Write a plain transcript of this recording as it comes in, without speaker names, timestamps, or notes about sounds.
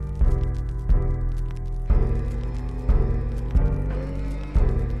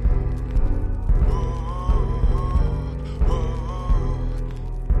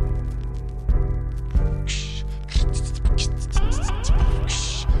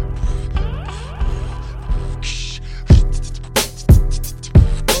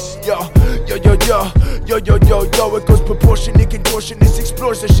Yo, it goes proportionate, contortionist,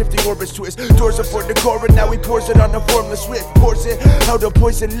 explores the shifting orbits twist. Doors are for the core and now he pours it on a formless swift. Pours it how the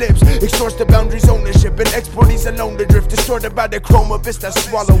poison lips, extorts the boundaries ownership, and export he's alone to drift, distorted by the chroma vista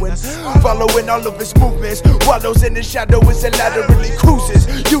swallowing. Following all of his movements, wallows in the shadow as it laterally cruises.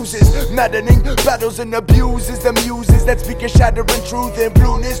 Uses maddening battles and abuses the muses that speak a shattering truth and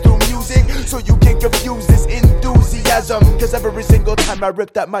blueness through music. So you can't confuse this enthusiasm, cause every single time I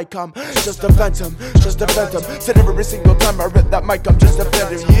rip that mic I'm just a phantom, just a phantom. Said every single time I rip that mic I'm just a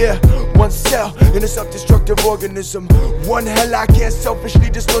phantom. Yeah, one cell in a self-destructive organism. One hell I can't selfishly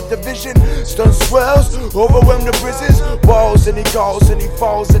distort the vision. Stun swells, overwhelm the prisons walls, and he calls and he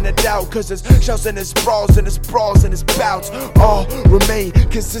falls in the doubt, cause his shouts and his sprawls and his brawls and his bouts all remain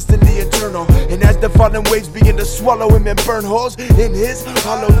consistently eternal. And as the fallen waves begin to swallow him and burn holes in his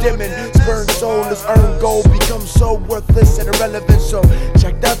hollow dimming spurned soul, his earned gold becomes so worthless and irrelevant. So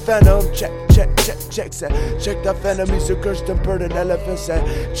check that phantom, check that phantom, he's a cursed and burdened elephant. Say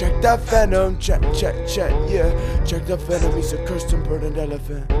check that phantom, check, yeah. Check that phantom, he's a cursed and burdened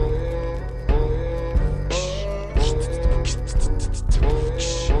elephant.